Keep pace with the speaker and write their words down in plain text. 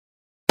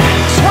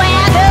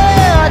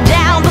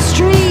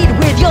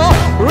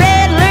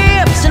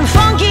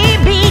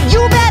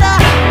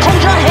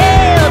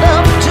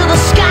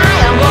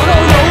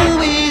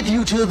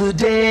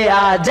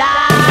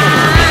die.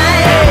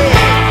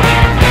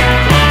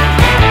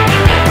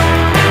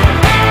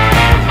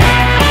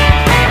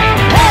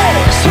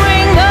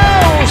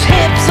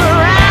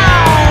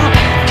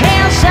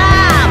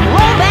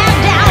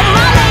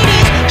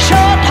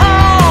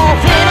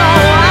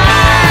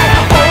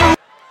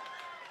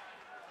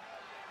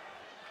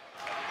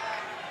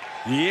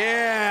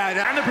 Yeah,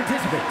 and the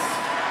participants.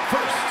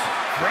 First,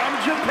 from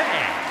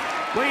Japan,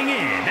 weighing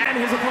in, and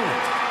his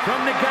opponent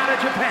from Nagata,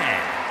 Japan,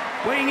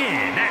 weighing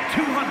in at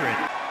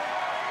 200.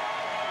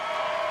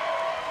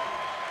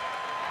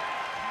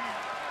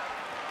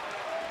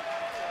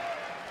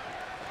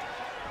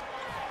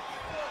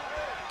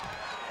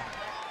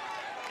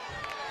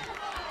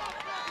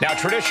 Now,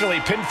 traditionally,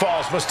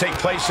 pinfalls must take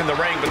place in the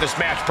ring, but this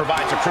match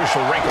provides a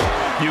crucial wrinkle.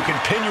 You can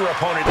pin your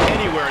opponent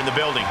anywhere in the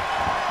building.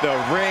 The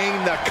ring,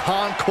 the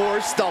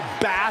concourse, the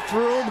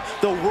bathroom,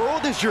 the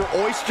world is your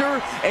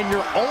oyster, and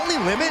your only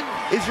limit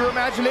is your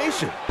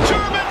imagination.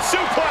 German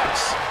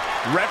suplex.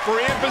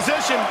 Referee in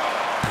position.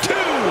 2.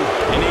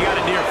 And he got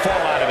a near fall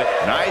out of it.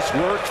 Nice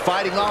work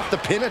fighting off the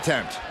pin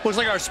attempt. Looks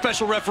like our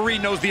special referee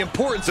knows the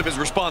importance of his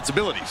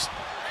responsibilities.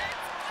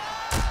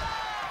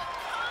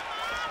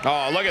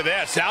 Oh, look at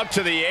this. Out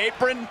to the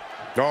apron.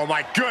 Oh,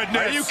 my goodness.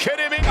 Are you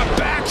kidding me? A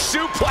back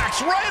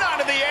suplex right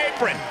onto the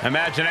apron.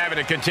 Imagine having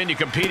to continue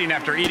competing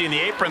after eating the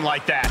apron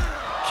like that.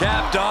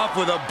 Capped off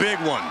with a big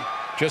one.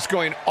 Just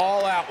going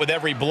all out with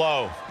every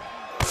blow.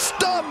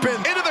 Stomping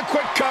Into the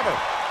quick cover.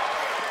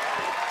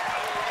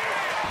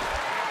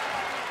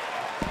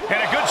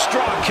 And a good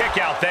strong kick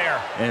out there.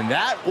 And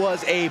that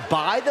was a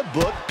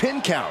by-the-book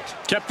pin count.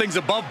 Kept things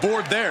above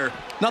board there.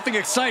 Nothing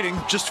exciting,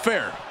 just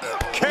fair.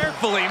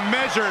 Carefully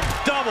measured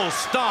double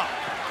stomp.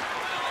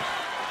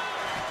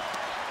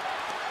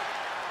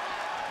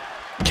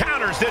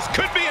 Counters. This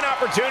could be an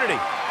opportunity.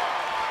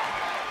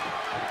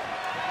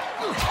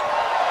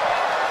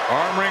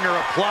 Arm wringer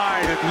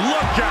applied.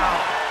 Look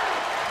out.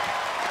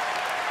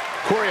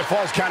 Corey, a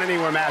Falls Count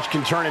Anywhere match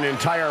can turn an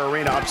entire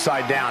arena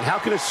upside down. How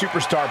can a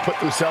superstar put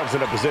themselves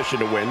in a position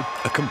to win?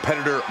 A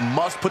competitor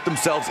must put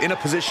themselves in a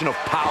position of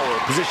power,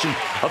 a position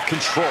of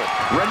control.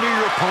 Render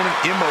your opponent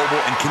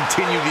immobile and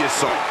continue the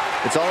assault.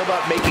 It's all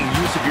about making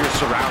use of your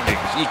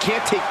surroundings. You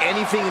can't take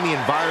anything in the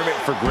environment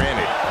for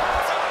granted.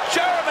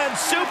 German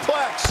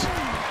suplex.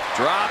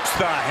 Drops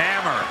the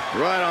hammer.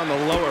 Right on the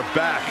lower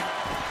back.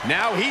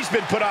 Now he's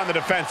been put on the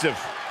defensive.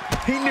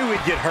 He knew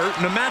he'd get hurt.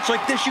 In a match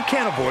like this, you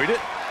can't avoid it.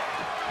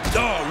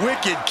 Oh,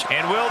 wicked.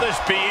 And will this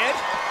be it?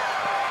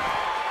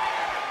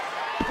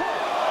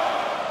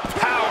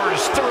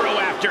 Powers through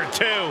after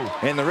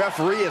 2. And the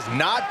referee is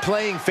not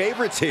playing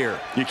favorites here.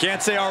 You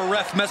can't say our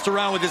ref messed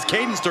around with his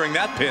cadence during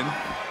that pin.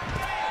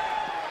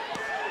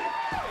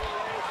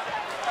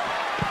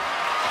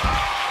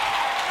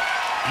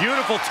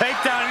 Beautiful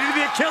takedown into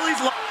the Achilles.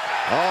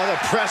 Oh, the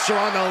pressure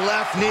on the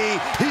left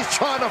knee. He's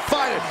trying to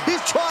fight it.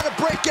 He's trying to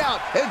break out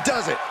and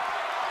does it.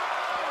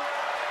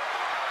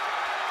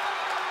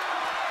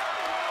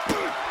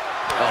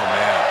 Oh,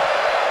 man.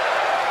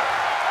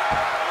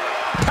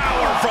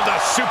 Power from the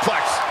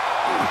suplex.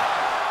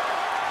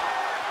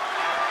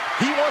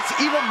 He wants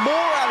even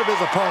more out of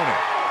his opponent.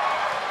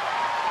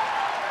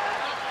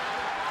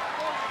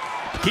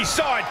 He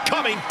saw it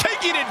coming,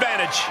 taking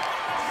advantage.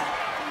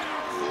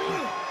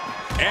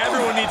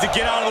 Everyone needs to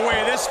get out of the way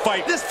of this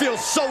fight. This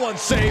feels so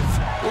unsafe.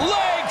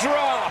 Leg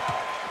drop.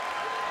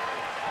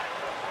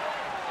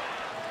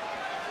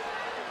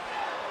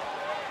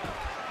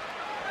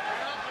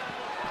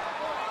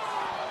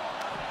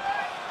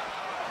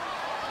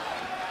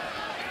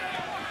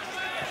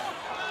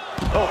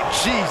 Oh,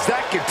 geez,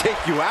 that could take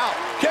you out.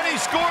 Can he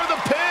score the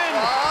pin?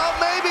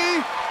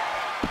 Maybe.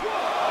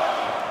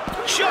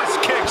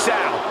 Just kicks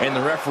out. And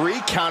the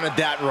referee counted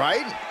that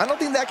right. I don't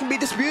think that can be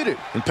disputed.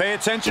 And pay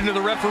attention to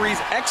the referee's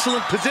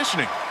excellent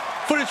positioning.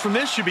 Footage from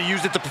this should be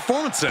used at the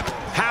Performance Center.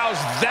 How's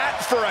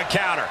that for a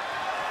counter?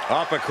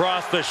 Up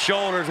across the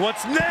shoulders.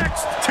 What's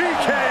next?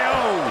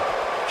 TKO.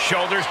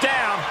 Shoulders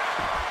down.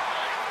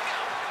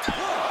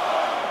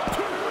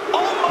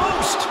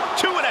 Almost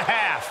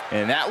 2.5.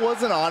 And that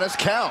was an honest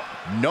count.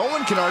 No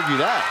one can argue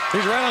that.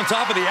 He's right on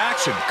top of the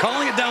action,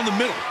 calling it down the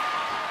middle.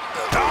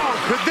 Oh,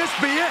 could this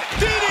be it?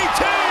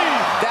 DDT!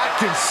 That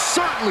can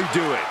certainly do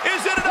it.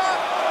 Is it enough?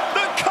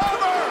 The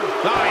cover!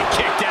 Oh, he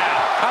kicked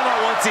out. I thought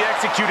once he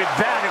executed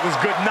that, it was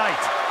good night.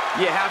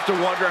 You have to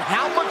wonder,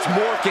 how much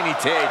more can he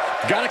take?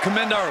 Got to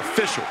commend our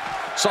official.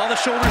 Saw the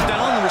shoulders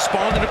down and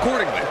responded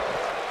accordingly.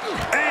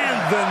 And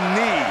the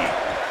knee.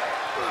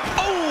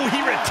 Oh,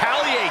 he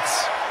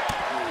retaliates.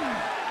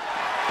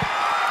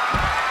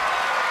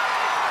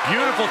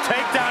 Beautiful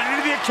takedown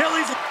into the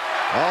Achilles.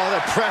 Oh,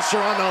 the pressure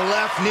on the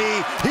left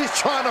knee. He's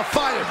trying to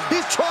fight it.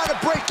 He's trying to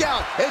break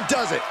out and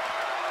does it.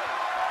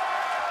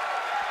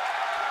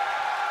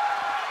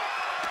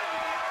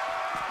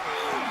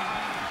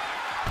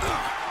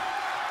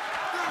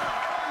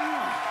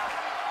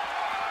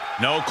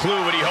 No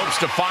clue what he hopes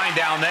to find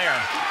down there.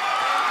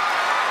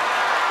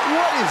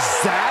 What is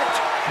that?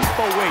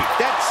 Oh, wait,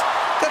 that's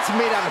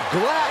made out of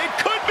glass. It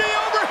could be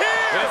over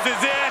here. This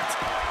is it.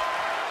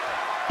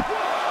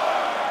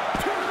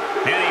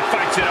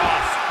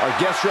 Our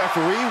guest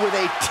referee with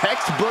a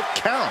textbook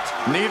count.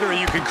 Neither of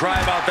you can cry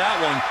about that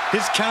one.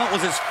 His count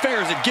was as fair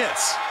as it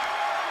gets.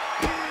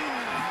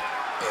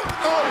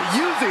 Oh,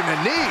 using the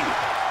knee.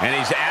 And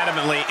he's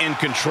adamantly in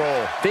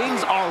control.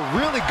 Things are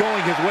really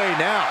going his way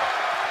now.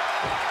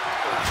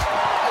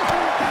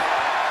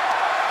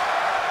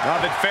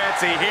 Nothing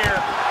fancy here.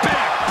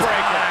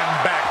 Backbreaker.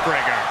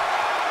 Backbreaker.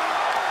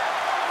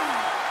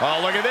 Oh,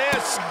 look at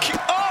this.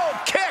 Oh,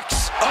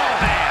 kicks. Oh,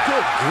 man.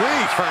 Good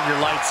grief. Turn your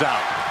lights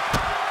out.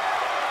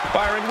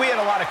 Byron, we had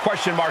a lot of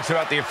question marks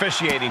about the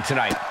officiating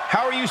tonight.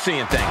 How are you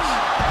seeing things?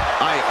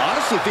 I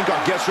honestly think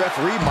our guest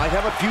referee might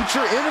have a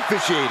future in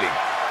officiating.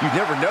 You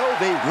never know,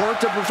 they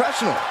weren't a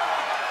professional.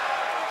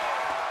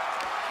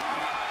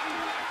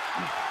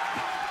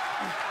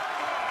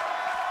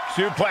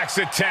 Suplex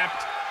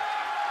attempt.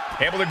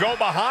 Able to go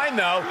behind,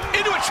 though.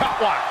 Into a chop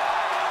block.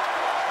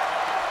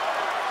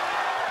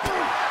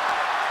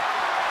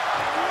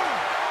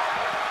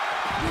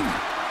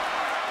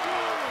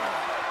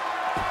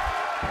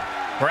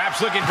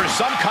 Perhaps looking for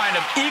some kind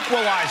of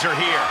equalizer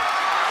here.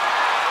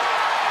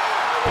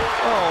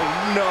 Oh,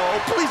 no.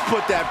 Please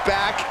put that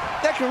back.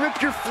 That can rip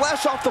your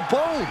flesh off the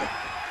bone.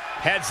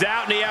 Heads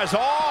out, and he has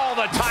all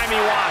the time he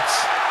wants.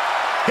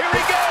 Here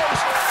he goes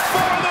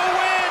for the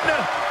win.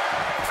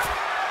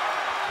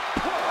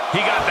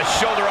 He got the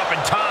shoulder up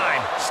in time.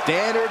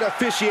 Standard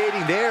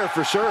officiating there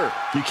for sure.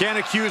 You can't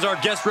accuse our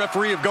guest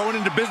referee of going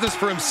into business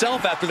for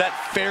himself after that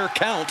fair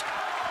count.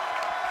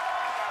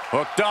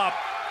 Hooked up.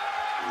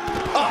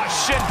 Oh,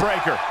 shin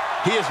breaker.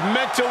 He is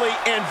mentally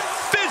and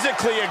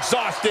physically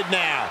exhausted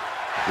now.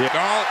 Yeah.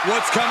 Oh,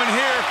 what's coming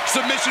here?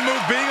 Submission move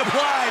being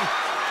applied.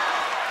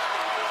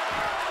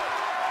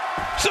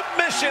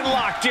 Submission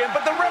locked in,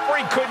 but the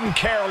referee couldn't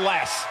care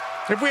less.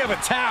 If we have a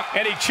tap.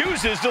 And he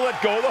chooses to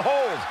let go of the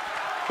hold.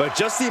 But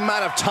just the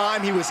amount of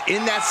time he was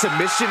in that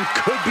submission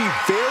could be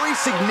very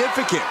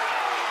significant.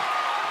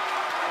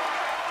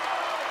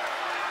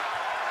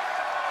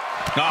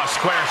 Oh,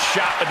 square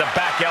shot with the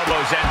back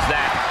elbows ends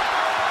that.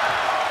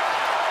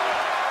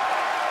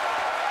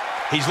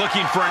 He's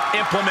looking for an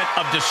implement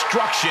of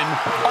destruction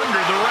under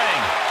the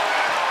ring.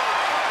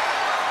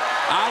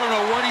 I don't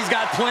know what he's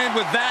got planned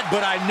with that,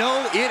 but I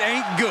know it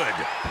ain't good.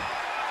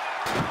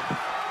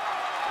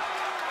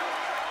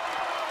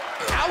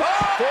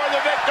 Oh, for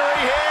the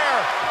victory here.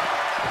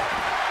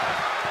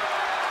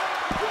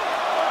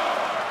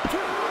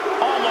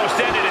 Almost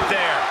ended it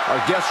there. Our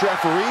guest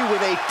referee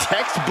with a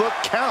textbook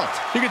count.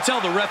 You can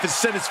tell the ref has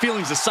set his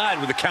feelings aside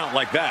with a count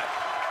like that.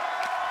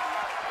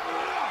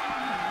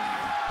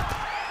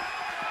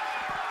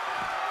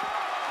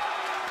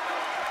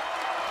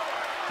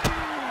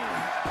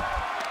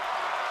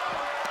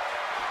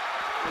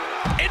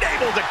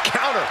 Able to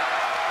counter.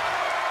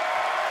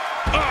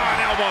 Oh, an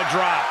elbow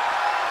drop.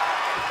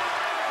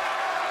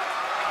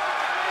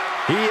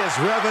 He is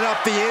revving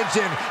up the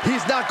engine.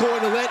 He's not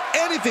going to let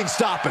anything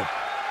stop him.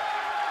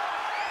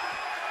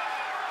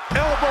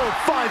 Elbow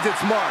finds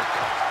its mark.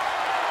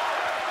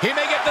 He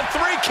may get the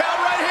 3 count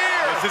right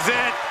here. This is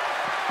it.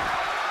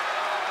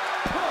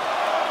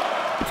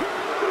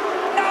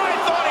 No, I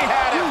thought he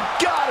had him. You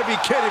gotta be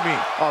kidding me.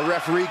 Our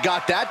referee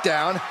got that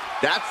down.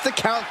 That's the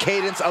count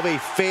cadence of a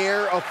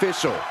fair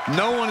official.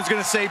 No one is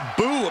going to say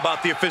boo about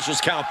the official's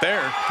count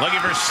there.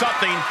 Looking for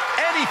something,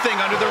 anything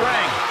under the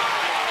ring.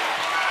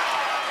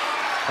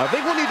 I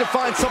think we'll need to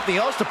find something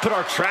else to put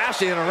our trash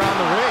in around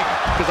the ring,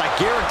 because I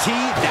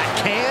guarantee that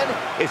can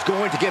is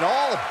going to get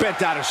all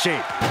bent out of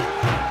shape.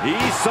 He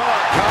saw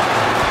it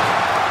coming.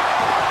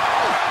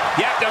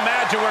 You have to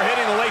imagine we're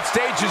hitting the late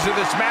stages of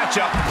this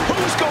matchup.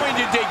 Who's going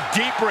to dig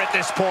deeper at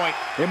this point?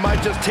 It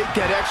might just take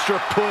that extra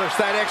push,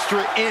 that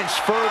extra inch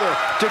further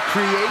to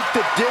create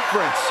the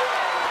difference.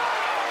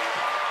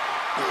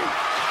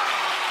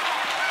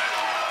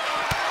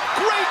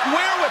 Great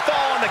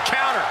wherewithal on the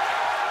counter.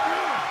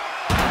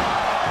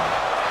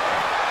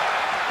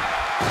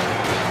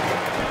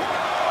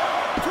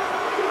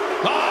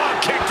 Oh,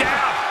 kicked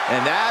out.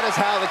 And that is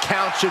how the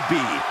count should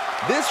be.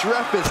 This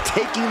ref is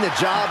taking the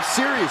job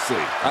seriously.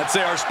 I'd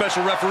say our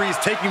special referee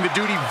is taking the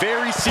duty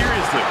very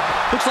seriously.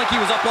 Looks like he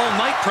was up all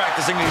night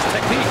practicing his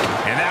technique.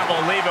 And that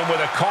will leave him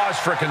with a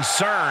cause for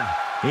concern.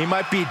 He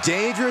might be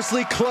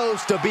dangerously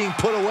close to being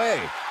put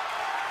away.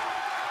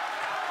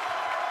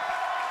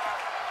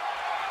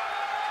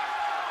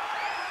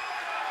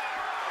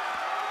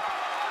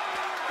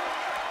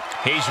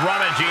 He's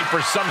rummaging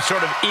for some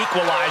sort of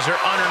equalizer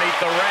underneath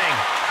the ring.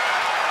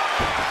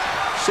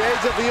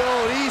 Shades of the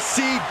old EC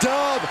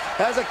dub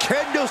as a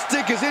kendo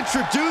stick is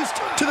introduced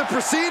to the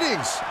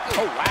proceedings.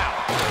 Oh, wow.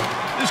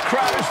 This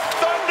crowd is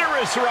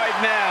thunderous right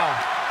now.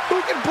 Who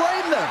can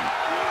blame them?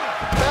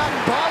 Back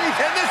body.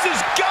 And this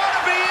has got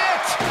to be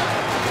it.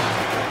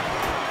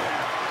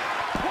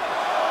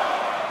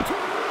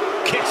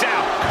 Kicks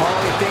out.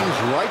 Calling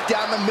things right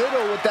down the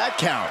middle with that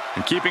count.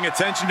 And keeping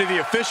attention to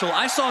the official,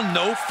 I saw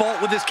no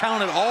fault with his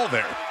count at all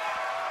there.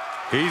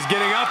 He's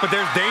getting up, but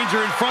there's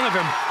danger in front of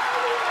him.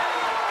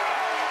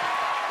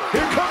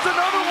 Here comes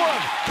another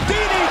one.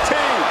 DDT!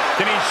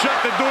 Can he shut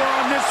the door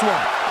on this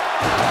one?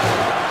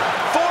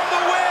 For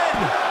the win!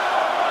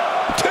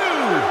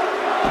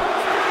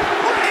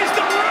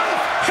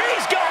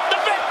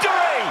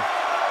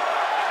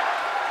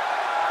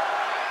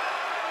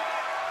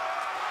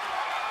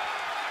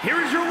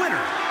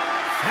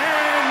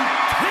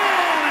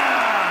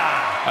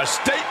 A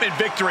statement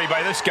victory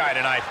by this guy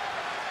tonight.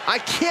 I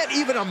can't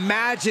even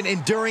imagine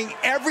enduring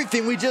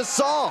everything we just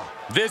saw.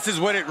 This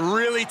is what it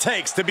really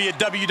takes to be a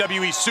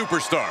WWE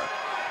superstar.